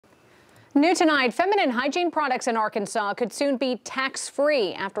New tonight, feminine hygiene products in Arkansas could soon be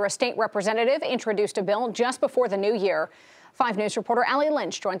tax-free after a state representative introduced a bill just before the new year. 5 News reporter Allie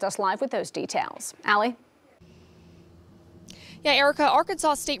Lynch joins us live with those details. Allie? Yeah, Erica,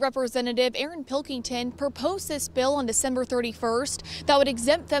 Arkansas State Representative Aaron Pilkington proposed this bill on December 31st that would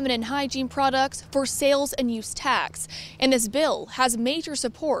exempt feminine hygiene products for sales and use tax. And this bill has major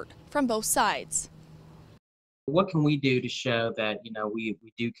support from both sides. What can we do to show that, we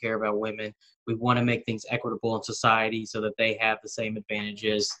do care about women? We want to make things equitable in society so that they have the same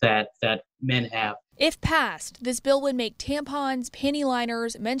advantages that men have. If passed, this bill would make tampons, panty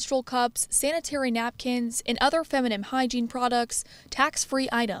liners, menstrual cups, sanitary napkins, and other feminine hygiene products tax-free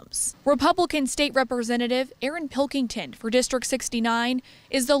items. Republican State Representative Aaron Pilkington for District 69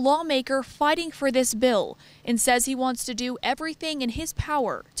 is the lawmaker fighting for this bill and says he wants to do everything in his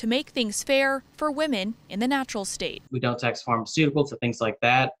power to make things fair for women in the natural state. We don't tax pharmaceuticals or things like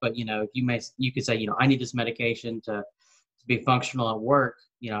that, but you could say, I need this medication to be functional at work.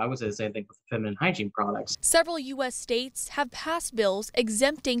 I would say the same thing with feminine hygiene products. Several U.S. states have passed bills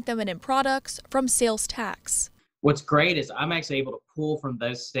exempting feminine products from sales tax. What's great is I'm actually able to pull from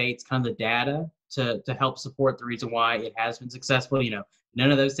those states kind of the data to help support the reason why it has been successful.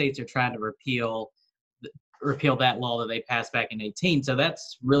 None of those states are trying to repeal that law that they passed back in 2018. So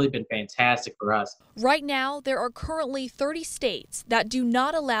that's really been fantastic for us. Right now, there are currently 30 states that do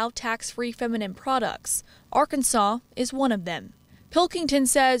not allow tax-free feminine products. Arkansas is one of them. Pilkington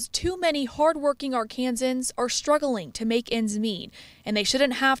says too many hardworking Arkansans are struggling to make ends meet, and they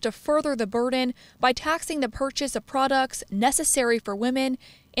shouldn't have to further the burden by taxing the purchase of products necessary for women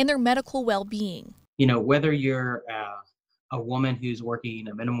and their medical well-being. Whether you're a woman who's working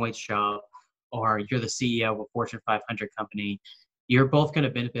a minimum wage job or you're the CEO of a Fortune 500 company, you're both going to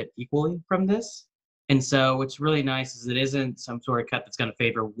benefit equally from this. And so what's really nice is it isn't some sort of cut that's going to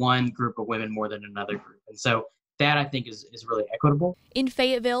favor one group of women more than another group. And so that, I think, is really equitable. In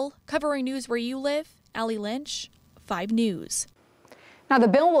Fayetteville, covering news where you live, Allie Lynch, 5 News. Now, the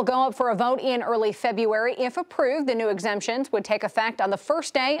bill will go up for a vote in early February. If approved, the new exemptions would take effect on the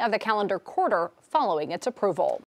first day of the calendar quarter following its approval.